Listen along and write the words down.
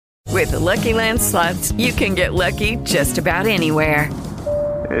With the Lucky Land Slots, you can get lucky just about anywhere.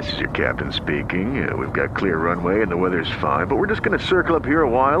 This is your captain speaking. We've got clear runway and the weather's fine, but we're just going to circle up here a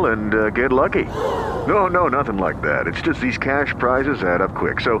while and get lucky. No, nothing like that. It's just these cash prizes add up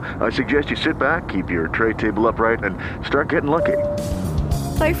quick. So I suggest you sit back, keep your tray table upright, and start getting lucky.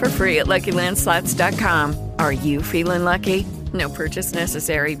 Play for free at LuckyLandSlots.com. Are you feeling lucky? No purchase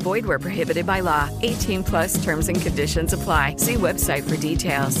necessary. Void where prohibited by law. 18 plus terms and conditions apply. See website for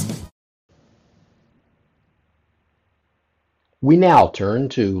details. We now turn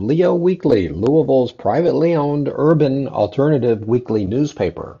to Leo Weekly, Louisville's privately owned urban alternative weekly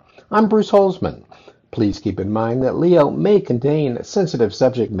newspaper. I'm Bruce Holzman. Please keep in mind that Leo may contain sensitive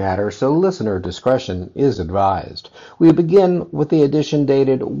subject matter, so listener discretion is advised. We begin with the edition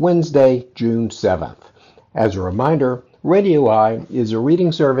dated Wednesday, June 7th. As a reminder, Radio Eye is a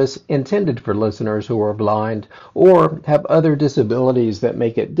reading service intended for listeners who are blind or have other disabilities that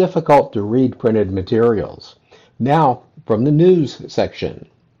make it difficult to read printed materials. Now, from the news section.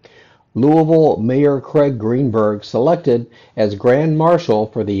 Louisville Mayor Craig Greenberg selected as Grand Marshal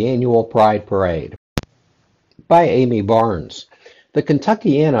for the annual Pride Parade. By Amy Barnes. The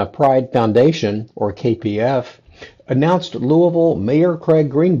Kentuckiana Pride Foundation, or KPF, announced Louisville Mayor Craig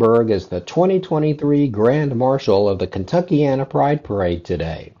Greenberg as the 2023 Grand Marshal of the Kentuckiana Pride Parade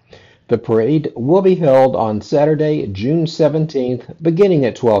today. The parade will be held on Saturday, June 17th, beginning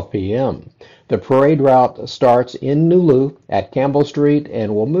at 12 p.m. The parade route starts in Nulu at Campbell Street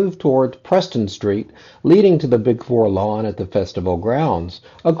and will move toward Preston Street, leading to the Big Four lawn at the festival grounds,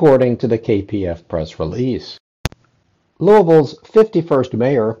 according to the KPF press release. Louisville's 51st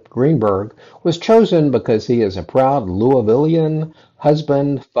mayor, Greenberg, was chosen because he is a proud Louisvillian,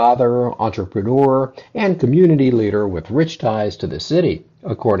 husband, father, entrepreneur, and community leader with rich ties to the city,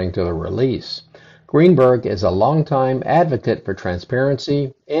 according to the release. Greenberg is a longtime advocate for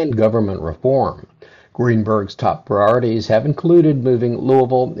transparency and government reform. Greenberg's top priorities have included moving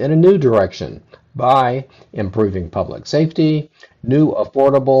Louisville in a new direction by improving public safety, new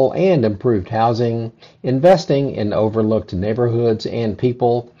affordable and improved housing, investing in overlooked neighborhoods and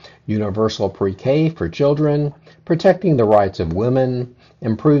people, universal pre-K for children, protecting the rights of women,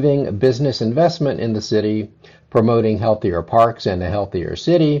 improving business investment in the city, promoting healthier parks and a healthier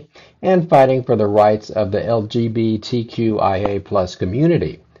city, and fighting for the rights of the LGBTQIA+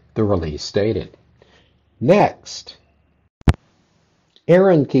 community, the release stated. Next,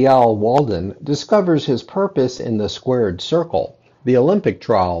 Aaron Kial Walden discovers his purpose in the squared circle. The Olympic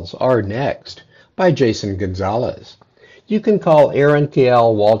trials are next, by Jason Gonzalez. You can call Aaron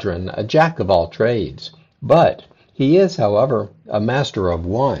Kial Waldron a jack of all trades, but he is, however, a master of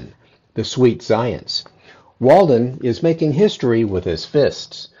one, the sweet science. Walden is making history with his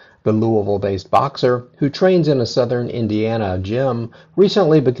fists. The Louisville-based boxer, who trains in a southern Indiana gym,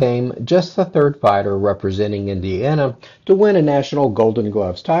 recently became just the third fighter representing Indiana to win a national Golden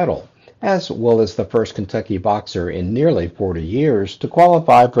Gloves title, as well as the first Kentucky boxer in nearly 40 years to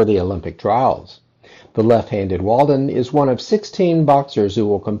qualify for the Olympic trials. The left-handed Walden is one of 16 boxers who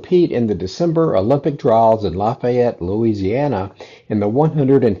will compete in the December Olympic trials in Lafayette, Louisiana, in the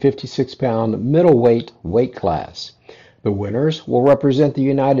 156-pound middleweight weight class. The winners will represent the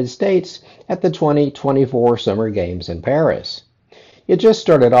United States at the 2024 Summer Games in Paris. It just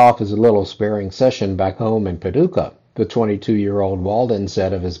started off as a little sparring session back home in Paducah, the 22-year-old Walden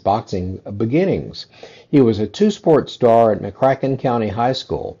said of his boxing beginnings. He was a two-sport star at McCracken County High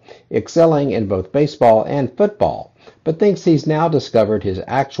School, excelling in both baseball and football, but thinks he's now discovered his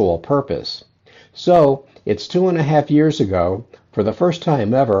actual purpose. So, it's 2.5 years ago, for the first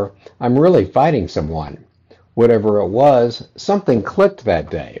time ever, I'm really fighting someone. Whatever it was, something clicked that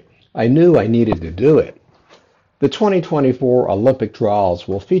day. I knew I needed to do it. The 2024 Olympic trials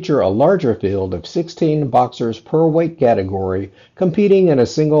will feature a larger field of 16 boxers per weight category competing in a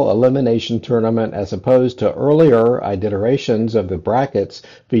single elimination tournament as opposed to earlier iterations of the brackets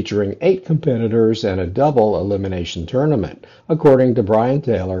featuring 8 competitors and a double elimination tournament, according to Brian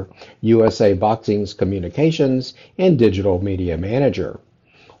Taylor, USA Boxing's communications and digital media manager.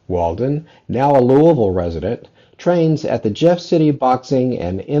 Walden, now a Louisville resident, trains at the Jeff City Boxing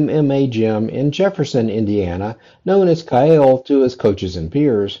and MMA Gym in Jefferson, Indiana, known as Kyle to his coaches and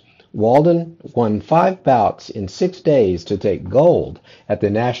peers. Walden won 5 bouts in 6 days to take gold at the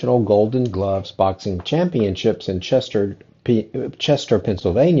National Golden Gloves Boxing Championships in Chester,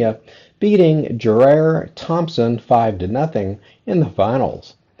 Pennsylvania, beating Gerard Thompson 5-0 in the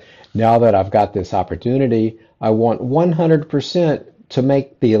finals. Now that I've got this opportunity, I want 100% to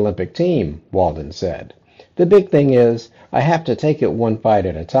make the Olympic team, Walden said. The big thing is, I have to take it one fight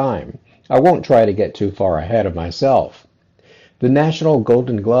at a time. I won't try to get too far ahead of myself. The National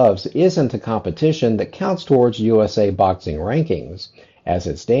Golden Gloves isn't a competition that counts towards USA boxing rankings. As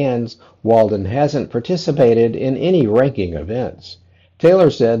it stands, Walden hasn't participated in any ranking events. Taylor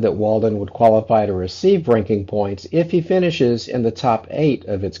said that Walden would qualify to receive ranking points if he finishes in the top 8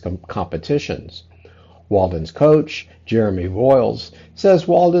 of its competitions. Walden's coach, Jeremy Voiles, says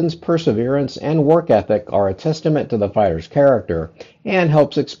Walden's perseverance and work ethic are a testament to the fighter's character and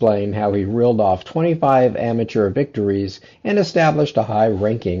helps explain how he reeled off 25 amateur victories and established a high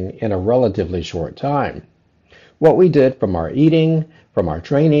ranking in a relatively short time. What we did from our eating, from our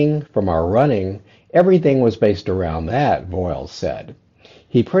training, from our running, everything was based around that, Voiles said.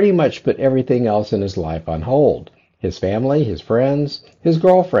 He pretty much put everything else in his life on hold, his family, his friends, his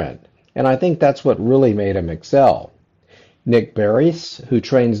girlfriend, and I think that's what really made him excel. Nick Barris, who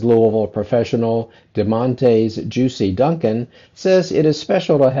trains Louisville professional DeMontes Juicy Duncan, says it is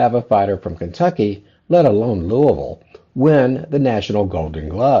special to have a fighter from Kentucky, let alone Louisville, win the National Golden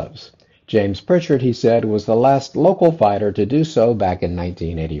Gloves. James Pritchard, he said, was the last local fighter to do so back in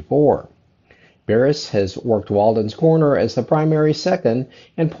 1984. Barris has worked Walden's corner as the primary second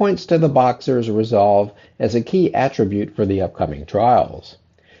and points to the boxer's resolve as a key attribute for the upcoming trials.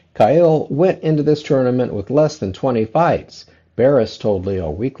 Kyle went into this tournament with less than 20 fights, Barris told Leo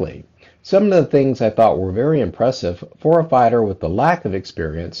Weekly. Some of the things I thought were very impressive for a fighter with the lack of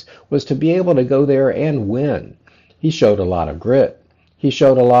experience was to be able to go there and win. He showed a lot of grit. He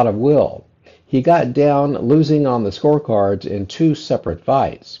showed a lot of will. He got down losing on the scorecards in 2 separate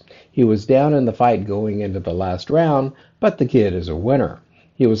fights. He was down in the fight going into the last round, but the kid is a winner.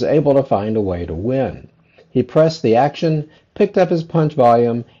 He was able to find a way to win. He pressed the action, picked up his punch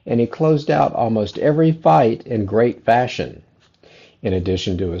volume, and he closed out almost every fight in great fashion. In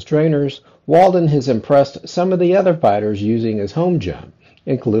addition to his trainers, Walden has impressed some of the other fighters using his home gym,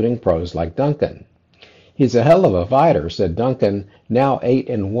 including pros like Duncan. He's a hell of a fighter, said Duncan, now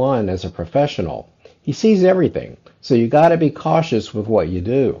 8-1 as a professional. He sees everything, so you got to be cautious with what you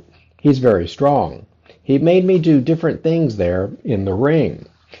do. He's very strong. He made me do different things there in the ring.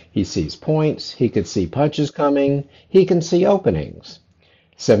 He sees points, he could see punches coming, he can see openings.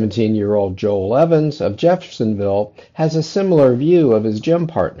 17-year-old Joel Evans of Jeffersonville has a similar view of his gym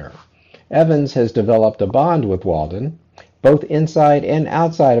partner. Evans has developed a bond with Walden, both inside and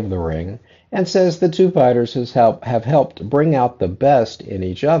outside of the ring, and says the two fighters have helped bring out the best in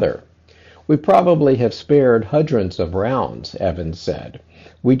each other. We probably have spared hundreds of rounds, Evans said.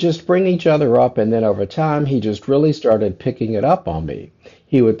 We just bring each other up, and then over time he just really started picking it up on me.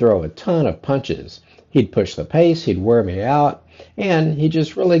 He would throw a ton of punches. He'd push the pace, he'd wear me out, and he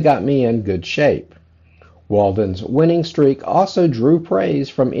just really got me in good shape. Walden's winning streak also drew praise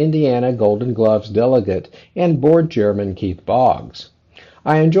from Indiana Golden Gloves delegate and board chairman Keith Boggs.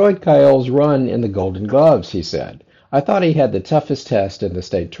 I enjoyed Kyle's run in the Golden Gloves, he said. I thought he had the toughest test in the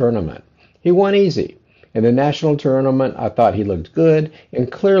state tournament. He won easy. In the national tournament, I thought he looked good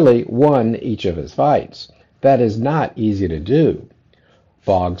and clearly won each of his fights. That is not easy to do.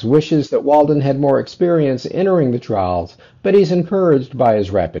 Boggs wishes that Walden had more experience entering the trials, but he's encouraged by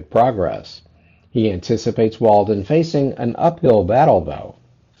his rapid progress. He anticipates Walden facing an uphill battle, though.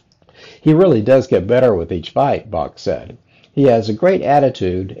 He really does get better with each fight, Boggs said. He has a great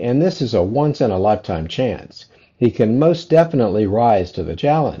attitude, and this is a once-in-a-lifetime chance. He can most definitely rise to the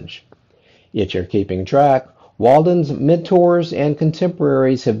challenge. If you're keeping track, Walden's mentors and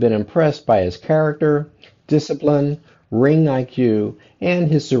contemporaries have been impressed by his character, discipline, ring IQ, and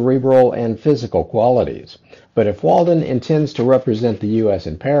his cerebral and physical qualities. But if Walden intends to represent the U.S.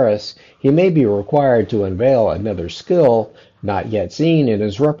 in Paris, he may be required to unveil another skill not yet seen in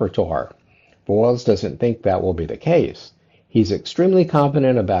his repertoire. Voiles doesn't think that will be the case. He's extremely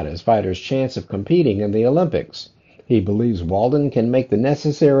confident about his fighter's chance of competing in the Olympics. He believes Walden can make the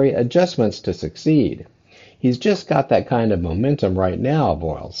necessary adjustments to succeed. He's just got that kind of momentum right now,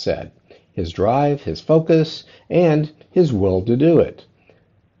 Voiles said. His drive, his focus, and his will to do it.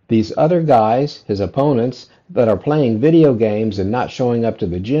 These other guys, his opponents, that are playing video games and not showing up to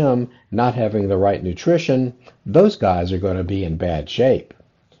the gym, not having the right nutrition, those guys are going to be in bad shape.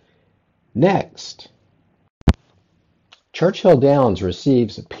 Next, Churchill Downs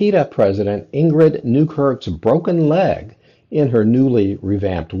receives PETA President Ingrid Newkirk's broken leg in her newly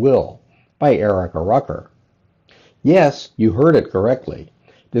revamped will, by Erica Rucker. Yes, you heard it correctly.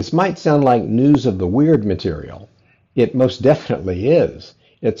 This might sound like news of the weird material. It most definitely is.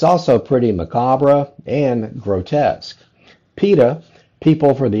 It's also pretty macabre and grotesque. PETA,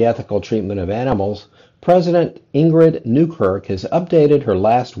 People for the Ethical Treatment of Animals, President Ingrid Newkirk has updated her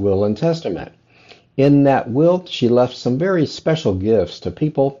last will and testament. In that will, she left some very special gifts to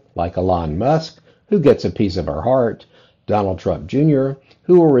people like Elon Musk, who gets a piece of her heart, Donald Trump Jr.,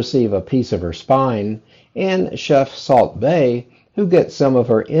 who will receive a piece of her spine, and Chef Salt Bae, who gets some of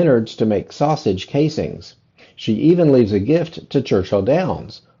her innards to make sausage casings. She even leaves a gift to Churchill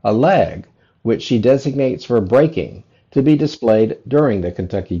Downs, a leg, which she designates for breaking, to be displayed during the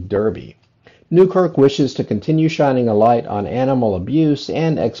Kentucky Derby. Newkirk wishes to continue shining a light on animal abuse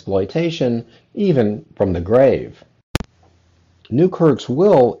and exploitation, even from the grave. Newkirk's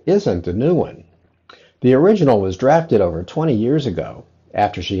will isn't a new one. The original was drafted over 20 years ago,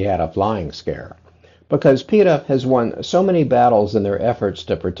 after she had a flying scare. Because PETA has won so many battles in their efforts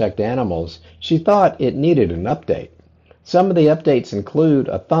to protect animals, she thought it needed an update. Some of the updates include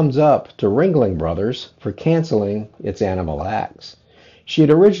a thumbs up to Ringling Brothers for canceling its animal acts. She had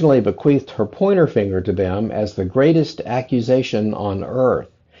originally bequeathed her pointer finger to them as the greatest accusation on earth.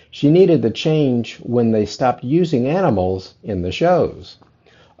 She needed the change when they stopped using animals in the shows.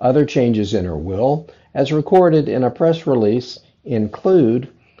 Other changes in her will, as recorded in a press release, include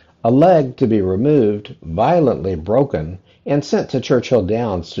a leg to be removed, violently broken, and sent to Churchill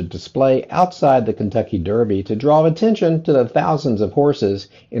Downs to display outside the Kentucky Derby to draw attention to the thousands of horses,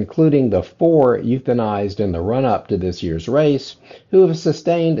 including the 4 euthanized in the run-up to this year's race, who have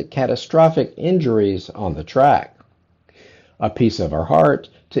sustained catastrophic injuries on the track. A piece of her heart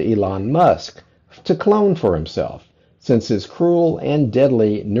to Elon Musk to clone for himself, since his cruel and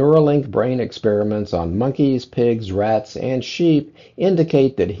deadly Neuralink brain experiments on monkeys, pigs, rats, and sheep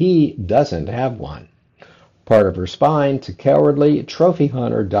indicate that he doesn't have one. Part of her spine to cowardly trophy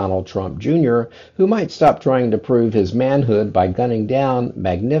hunter Donald Trump Jr., who might stop trying to prove his manhood by gunning down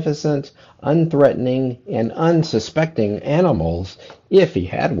magnificent, unthreatening, and unsuspecting animals if he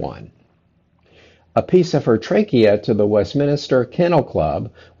had one. A piece of her trachea to the Westminster Kennel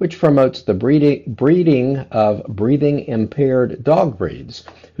Club, which promotes the breeding of breathing-impaired dog breeds,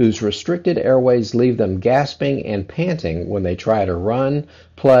 whose restricted airways leave them gasping and panting when they try to run,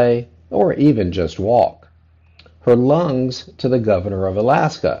 play, or even just walk. Her lungs to the governor of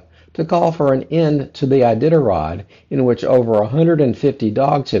Alaska, to call for an end to the Iditarod, in which over 150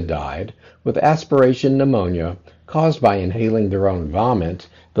 dogs have died, with aspiration pneumonia caused by inhaling their own vomit,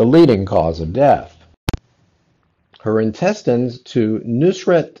 the leading cause of death. Her intestines to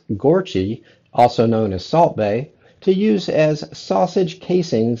Nusret Gorchi, also known as Salt Bae, to use as sausage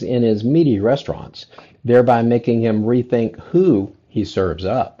casings in his meaty restaurants, thereby making him rethink who he serves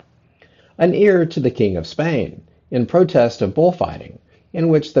up. An ear to the King of Spain, in protest of bullfighting, in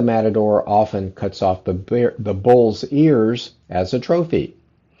which the matador often cuts off the bull's ears as a trophy.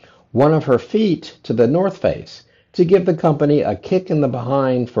 One of her feet to the North Face, to give the company a kick in the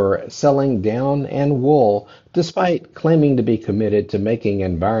behind for selling down and wool, despite claiming to be committed to making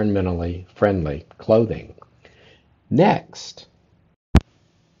environmentally friendly clothing. Next,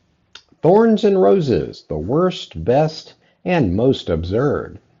 Thorns and Roses, the Worst, Best, and Most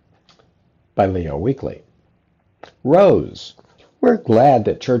Absurd, by Leo Weekly. Rose. We're glad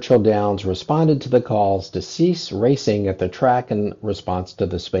that Churchill Downs responded to the calls to cease racing at the track in response to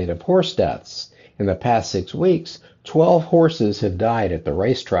the spate of horse deaths. In the past 6 weeks, 12 horses have died at the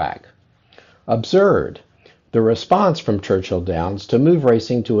racetrack. Absurd. The response from Churchill Downs to move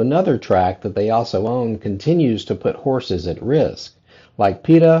racing to another track that they also own continues to put horses at risk. Like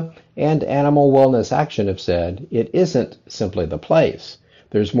PETA and Animal Wellness Action have said, it isn't simply the place.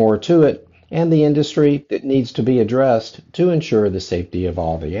 There's more to it, and the industry that needs to be addressed to ensure the safety of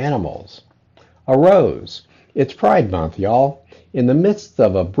all the animals. A rose. It's Pride Month, y'all. In the midst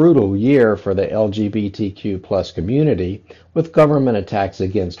of a brutal year for the LGBTQ+ community, with government attacks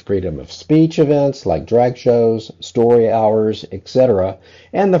against freedom of speech events like drag shows, story hours, etc.,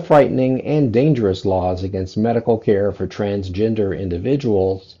 and the frightening and dangerous laws against medical care for transgender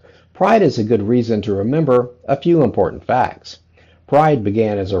individuals, Pride is a good reason to remember a few important facts. Pride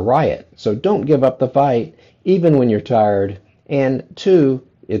began as a riot, so don't give up the fight, even when you're tired. And 2,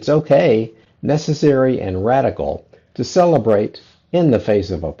 it's okay, necessary, and radical to celebrate in the face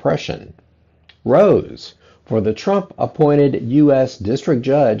of oppression. Rose. For the Trump-appointed U.S. District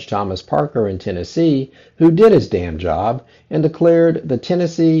Judge Thomas Parker in Tennessee, who did his damn job and declared the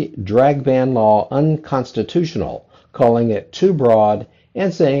Tennessee drag ban law unconstitutional, calling it too broad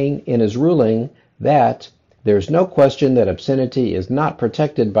and saying in his ruling that there's no question that obscenity is not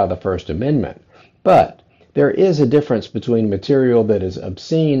protected by the First Amendment, but there is a difference between material that is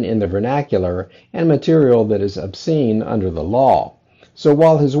obscene in the vernacular and material that is obscene under the law. So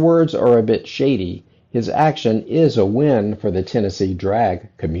while his words are a bit shady, his action is a win for the Tennessee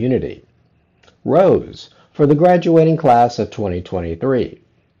drag community. Rose. For the graduating class of 2023.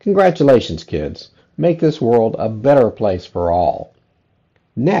 Congratulations, kids. Make this world a better place for all.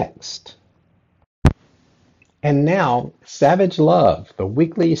 Next. And now, Savage Love, the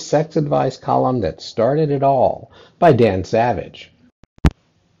weekly sex advice column that started it all, by Dan Savage.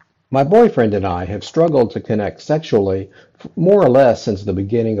 My boyfriend and I have struggled to connect sexually more or less since the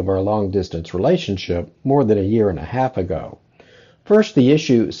beginning of our long-distance relationship more than a year and a half ago. First, the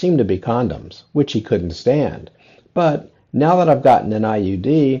issue seemed to be condoms, which he couldn't stand. But now that I've gotten an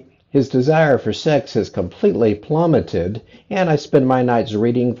IUD, his desire for sex has completely plummeted, and I spend my nights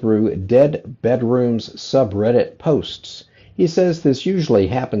reading through Dead Bedrooms subreddit posts. He says this usually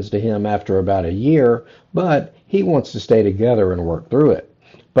happens to him after about a year, but he wants to stay together and work through it.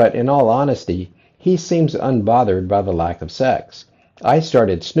 But in all honesty, he seems unbothered by the lack of sex. I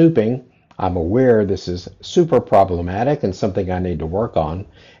started snooping. I'm aware this is super problematic and something I need to work on,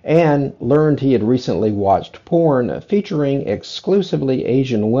 and learned he had recently watched porn featuring exclusively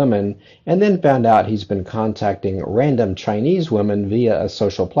Asian women, and then found out he's been contacting random Chinese women via a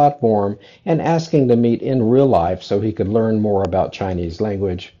social platform and asking to meet in real life so he could learn more about Chinese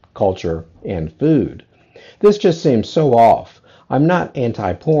language, culture, and food. This just seems so off. I'm not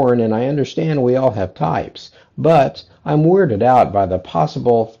anti-porn, and I understand we all have types, but I'm weirded out by the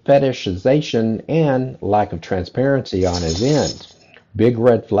possible fetishization and lack of transparency on his end. Big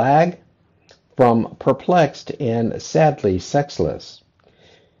red flag? From Perplexed and Sadly Sexless.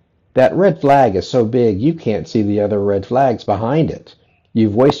 That red flag is so big you can't see the other red flags behind it.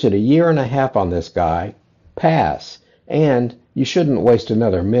 You've wasted a year and a half on this guy. Pass. And you shouldn't waste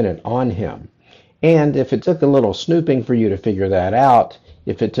another minute on him. And if it took a little snooping for you to figure that out,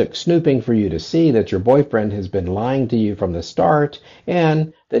 if it took snooping for you to see that your boyfriend has been lying to you from the start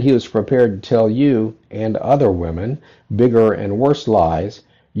and that he was prepared to tell you and other women bigger and worse lies,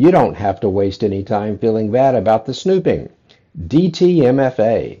 you don't have to waste any time feeling bad about the snooping.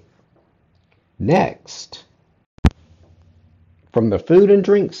 DTMFA. Next, from the food and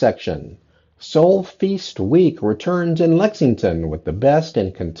drink section, Soul Feast Week returns in Lexington with the best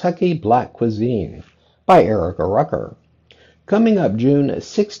in Kentucky black cuisine, by Erica Rucker. Coming up June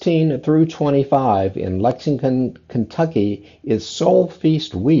 16 through 25 in Lexington, Kentucky is Soul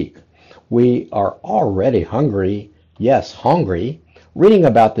Feast Week. We are already hungry, yes, hungry, reading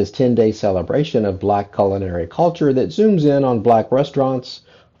about this 10-day celebration of black culinary culture that zooms in on black restaurants,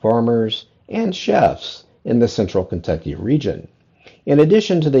 farmers, and chefs in the central Kentucky region. In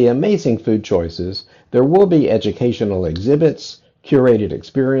addition to the amazing food choices, there will be educational exhibits, curated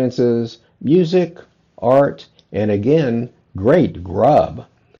experiences, music, art, and again, great grub.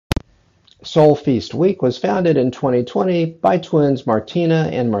 Soul Feast Week was founded in 2020 by twins Martina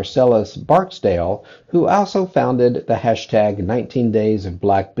and Marcellus Barksdale, who also founded the hashtag 19 Days of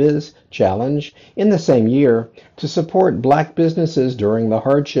Black Biz Challenge in the same year to support black businesses during the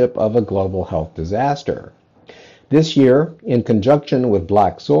hardship of a global health disaster. This year, in conjunction with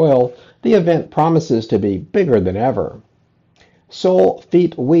Black Soil, the event promises to be bigger than ever. Soul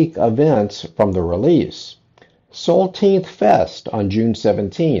Feast Week events from the release. Soulteenth Fest on June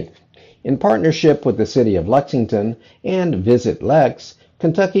 17th. In partnership with the City of Lexington and Visit Lex,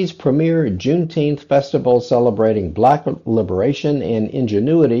 Kentucky's premier Juneteenth festival celebrating black liberation and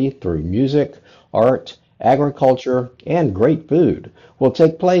ingenuity through music, art, agriculture, and great food will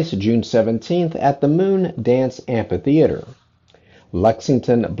take place June 17th at the Moon Dance Amphitheater.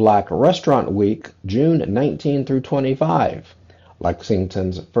 Lexington Black Restaurant Week, June 19 through 25.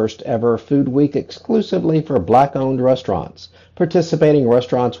 Lexington's first ever food week exclusively for black-owned restaurants. Participating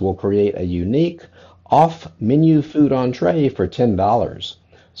restaurants will create a unique, off-menu food entree for $10.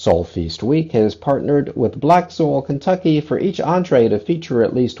 Soul Feast Week has partnered with Black Soul Kentucky for each entree to feature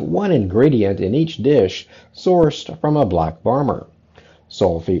at least one ingredient in each dish sourced from a black farmer.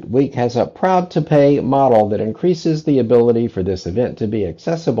 Soul Feast Week has a proud-to-pay model that increases the ability for this event to be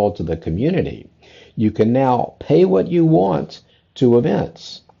accessible to the community. You can now pay what you want to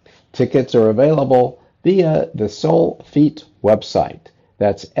events. Tickets are available via the Soul Feast website.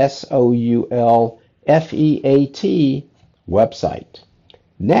 That's SOULFEAT website.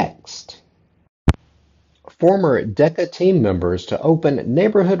 Next, former DECA team members to open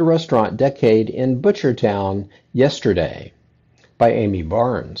neighborhood restaurant Decade in Butchertown yesterday, by Amy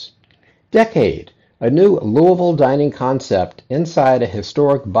Barnes. Decade, a new Louisville dining concept inside a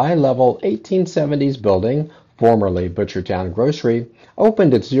historic bi-level 1870s building, formerly Butchertown Grocery,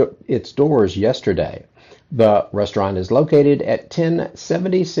 opened its doors yesterday. The restaurant is located at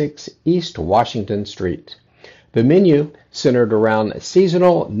 1076 East Washington Street. The menu, centered around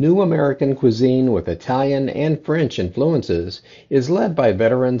seasonal New American cuisine with Italian and French influences, is led by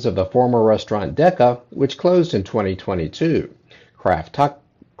veterans of the former restaurant Decca, which closed in 2022.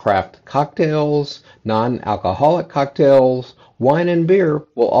 Craft cocktails, non-alcoholic cocktails, wine and beer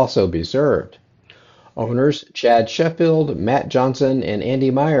will also be served. Owners Chad Sheffield, Matt Johnson, and Andy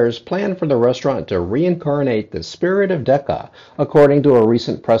Myers plan for the restaurant to reincarnate the spirit of Decca, according to a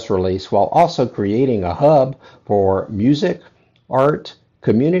recent press release, while also creating a hub for music, art,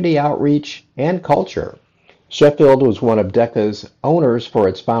 community outreach, and culture. Sheffield was one of Decca's owners for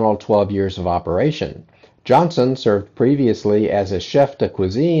its final 12 years of operation. Johnson served previously as a chef de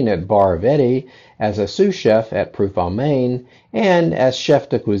cuisine at Bar Vedi, as a sous chef at Proof en Main, and as chef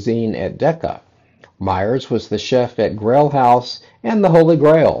de cuisine at Decca. Myers was the chef at Grail House and the Holy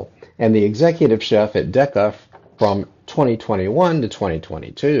Grail, and the executive chef at Decca from 2021 to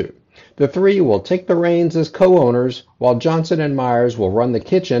 2022. The three will take the reins as co-owners, while Johnson and Myers will run the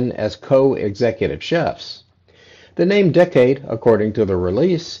kitchen as co-executive chefs. The name Decade, according to the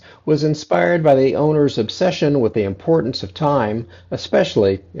release, was inspired by the owner's obsession with the importance of time,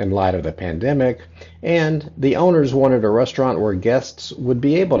 especially in light of the pandemic, and the owners wanted a restaurant where guests would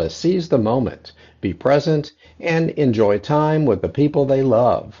be able to seize the moment, be present, and enjoy time with the people they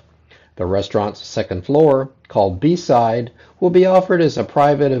love. The restaurant's second floor, called B-Side, will be offered as a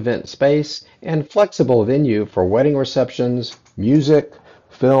private event space and flexible venue for wedding receptions, music,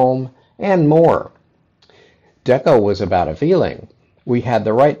 film, and more. Decca was about a feeling. We had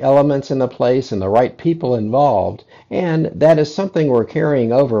the right elements in the place and the right people involved, and that is something we're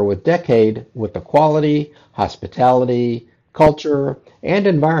carrying over with Decade with the quality, hospitality, culture, and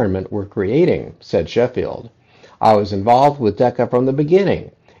environment we're creating, said Sheffield. I was involved with Decca from the beginning,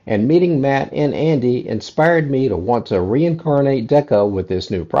 and meeting Matt and Andy inspired me to want to reincarnate Decca with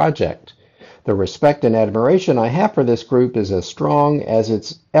this new project. The respect and admiration I have for this group is as strong as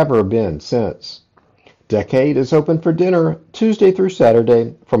it's ever been since. Decade is open for dinner Tuesday through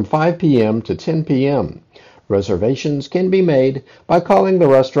Saturday from 5 p.m. to 10 p.m. Reservations can be made by calling the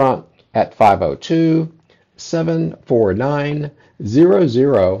restaurant at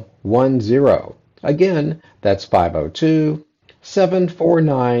 502-749-0010. Again, that's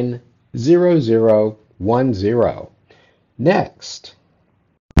 502-749-0010. Next,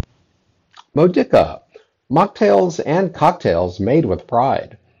 Modica, Mocktails and Cocktails Made with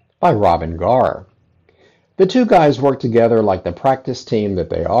Pride by Robin Garr. The two guys work together like the practice team that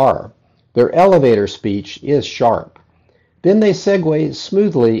they are. Their elevator speech is sharp. Then they segue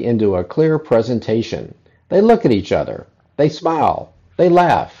smoothly into a clear presentation. They look at each other. They smile. They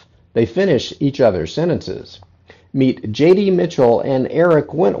laugh. They finish each other's sentences. Meet J.D. Mitchell and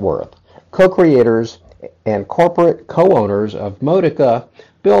Eric Wentworth, co-creators and corporate co-owners of Modica,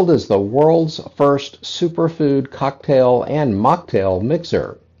 billed as the world's first superfood cocktail and mocktail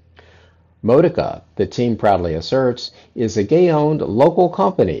mixer. Modica, the team proudly asserts, is a gay-owned local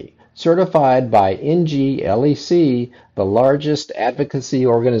company certified by NGLEC, the largest advocacy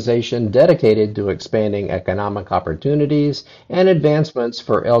organization dedicated to expanding economic opportunities and advancements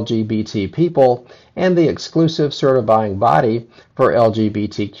for LGBT people, and the exclusive certifying body for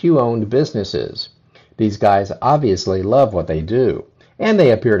LGBTQ-owned businesses. These guys obviously love what they do, and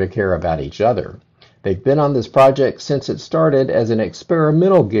they appear to care about each other. They've been on this project since it started as an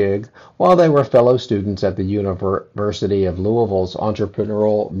experimental gig while they were fellow students at the University of Louisville's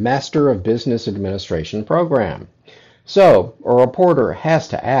Entrepreneurial Master of Business Administration program. So, a reporter has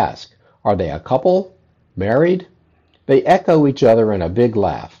to ask, are they a couple? Married? They echo each other in a big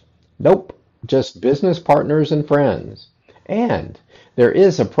laugh. Nope, just business partners and friends. And there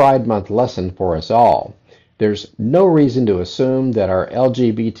is a Pride Month lesson for us all. There's no reason to assume that our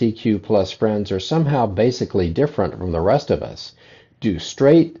LGBTQ plus friends are somehow basically different from the rest of us. Do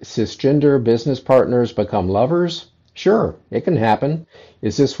straight, cisgender business partners become lovers? Sure, it can happen.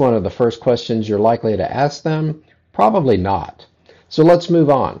 Is this one of the first questions you're likely to ask them? Probably not. So let's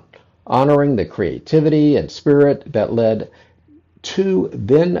move on, honoring the creativity and spirit that led two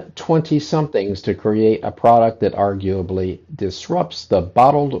then 20-somethings to create a product that arguably disrupts the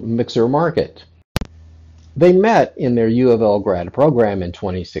bottled mixer market. They met in their U of L grad program in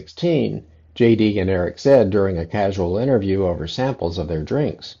 2016, J.D. and Eric said during a casual interview over samples of their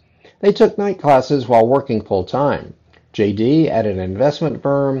drinks. They took night classes while working full-time. J.D. at an investment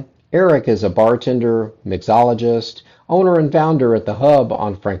firm, Eric is a bartender, mixologist, owner and founder at The Hub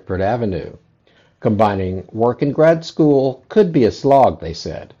on Frankfurt Avenue. Combining work and grad school could be a slog, they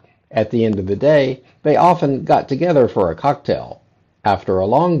said. At the end of the day, they often got together for a cocktail. After a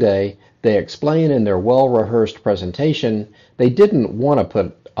long day, they explain in their well-rehearsed presentation they didn't want to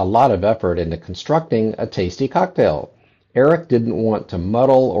put a lot of effort into constructing a tasty cocktail. Eric didn't want to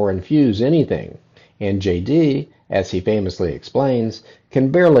muddle or infuse anything, and J.D., as he famously explains, can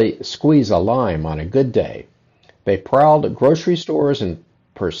barely squeeze a lime on a good day. They prowled grocery stores in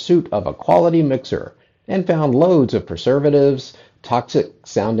pursuit of a quality mixer and found loads of preservatives,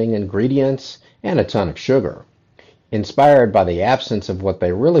 toxic-sounding ingredients, and a ton of sugar. Inspired by the absence of what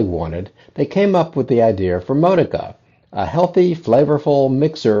they really wanted, they came up with the idea for Modica, a healthy, flavorful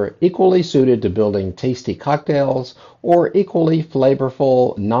mixer equally suited to building tasty cocktails or equally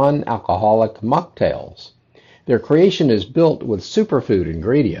flavorful non-alcoholic mocktails. Their creation is built with superfood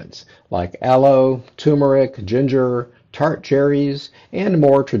ingredients like aloe, turmeric, ginger, tart cherries, and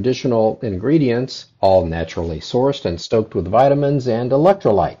more traditional ingredients, all naturally sourced and stoked with vitamins and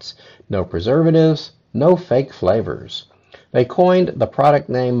electrolytes. No preservatives, no fake flavors. They coined the product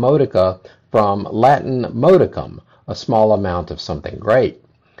name Modica from Latin modicum, a small amount of something great.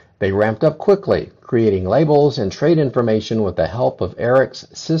 They ramped up quickly, creating labels and trade information with the help of Eric's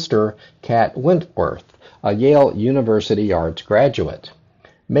sister, Kat Wentworth, a Yale University arts graduate.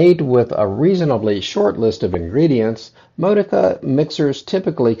 Made with a reasonably short list of ingredients, Modica mixers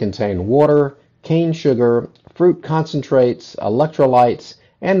typically contain water, cane sugar, fruit concentrates, electrolytes,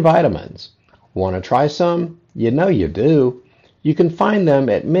 and vitamins. Want to try some? You know you do. You can find them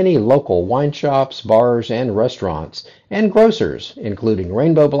at many local wine shops, bars, and restaurants, and grocers, including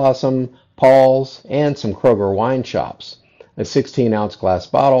Rainbow Blossom, Paul's, and some Kroger wine shops. A 16-ounce glass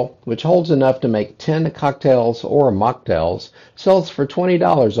bottle, which holds enough to make 10 cocktails or mocktails, sells for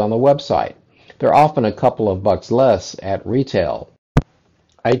 $20 on the website. They're often a couple of bucks less at retail.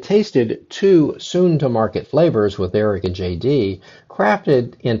 I tasted 2 soon-to-market flavors with Eric and JD,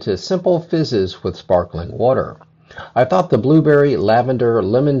 crafted into simple fizzes with sparkling water. I thought the blueberry, lavender,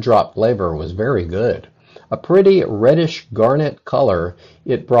 lemon drop flavor was very good. A pretty reddish garnet color,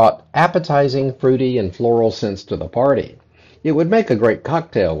 it brought appetizing, fruity, and floral scents to the party. It would make a great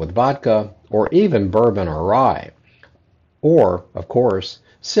cocktail with vodka, or even bourbon or rye. Or, of course,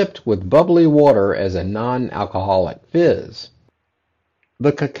 sipped with bubbly water as a non-alcoholic fizz.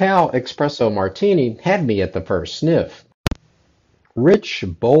 The Cacao Espresso Martini had me at the first sniff. Rich,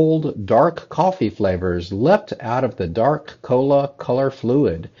 bold, dark coffee flavors leapt out of the dark cola color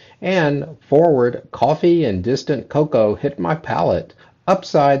fluid, and forward coffee and distant cocoa hit my palate,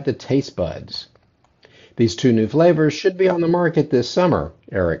 upside the taste buds. These 2 new flavors should be on the market this summer,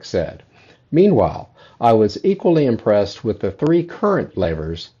 Eric said. Meanwhile, I was equally impressed with the 3 current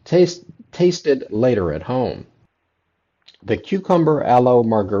flavors tasted later at home. The Cucumber Aloe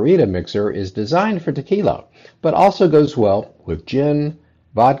Margarita mixer is designed for tequila, but also goes well with gin,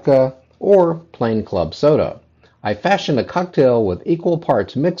 vodka, or plain club soda. I fashioned a cocktail with equal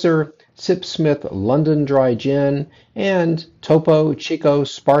parts mixer, Sipsmith London Dry Gin, and Topo Chico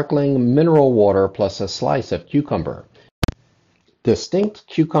Sparkling Mineral Water plus a slice of cucumber. Distinct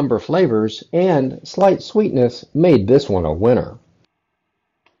cucumber flavors and slight sweetness made this one a winner.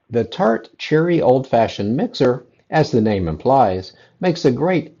 The Tart Cherry Old Fashioned mixer, as the name implies, makes a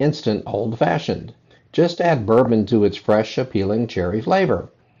great instant old-fashioned. Just add bourbon to its fresh, appealing cherry flavor.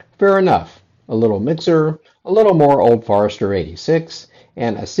 Fair enough. A little mixer, a little more Old Forester 86,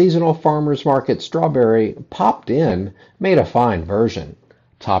 and a seasonal farmer's market strawberry popped in made a fine version.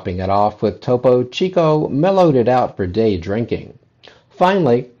 Topping it off with Topo Chico mellowed it out for day drinking.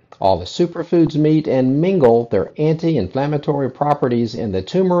 Finally, all the superfoods meet and mingle their anti-inflammatory properties in the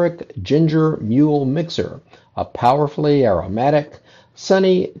turmeric ginger mule mixer, a powerfully aromatic,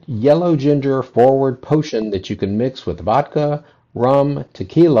 sunny yellow ginger forward potion that you can mix with vodka, rum,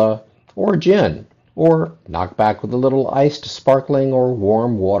 tequila, or gin, or knock back with a little iced sparkling or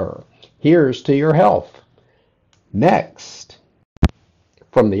warm water. Here's to your health. Next,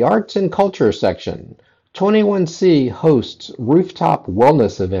 from the arts and culture section, 21C hosts Rooftop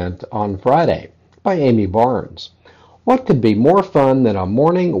Wellness Event on Friday by Amy Barnes. What could be more fun than a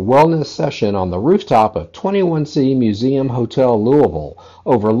morning wellness session on the rooftop of 21C Museum Hotel Louisville,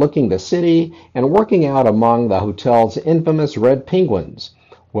 overlooking the city and working out among the hotel's infamous red penguins?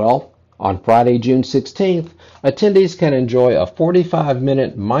 Well, on Friday, June 16th, attendees can enjoy a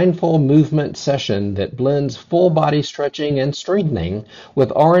 45-minute mindful movement session that blends full-body stretching and strengthening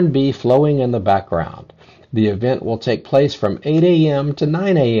with R&B flowing in the background. The event will take place from 8 a.m. to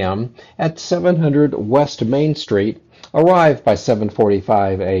 9 a.m. at 700 West Main Street. Arrive by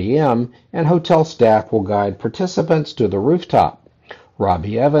 7:45 a.m. and hotel staff will guide participants to the rooftop.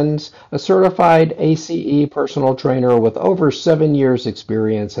 Robbie Evans, a certified ACE personal trainer with over 7 years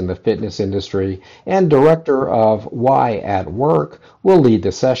experience in the fitness industry and director of Why at Work, will lead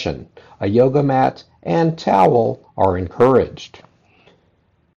the session. A yoga mat and towel are encouraged.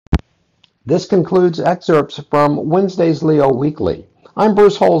 This concludes excerpts from Wednesday's Leo Weekly. I'm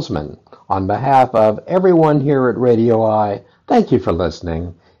Bruce Holzman. On behalf of everyone here at Radio I, thank you for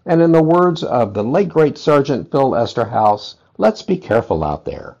listening. And in the words of the late great Sergeant Phil Esterhaus, let's be careful out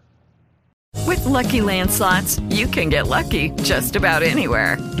there. With Lucky Land Slots, you can get lucky just about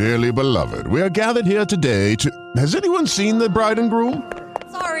anywhere. Dearly beloved, we are gathered here today to... Has anyone seen the bride and groom?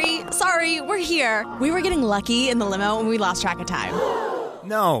 Sorry, we're here. We were getting lucky in the limo and we lost track of time.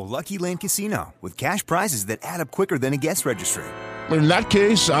 No, Lucky Land Casino, with cash prizes that add up quicker than a guest registry. In that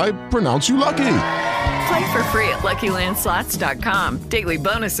case, I pronounce you lucky. Play for free at LuckyLandSlots.com. Daily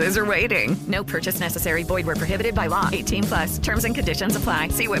bonuses are waiting. No purchase necessary. Void where prohibited by law. 18+. Terms and conditions apply.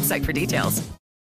 See website for details.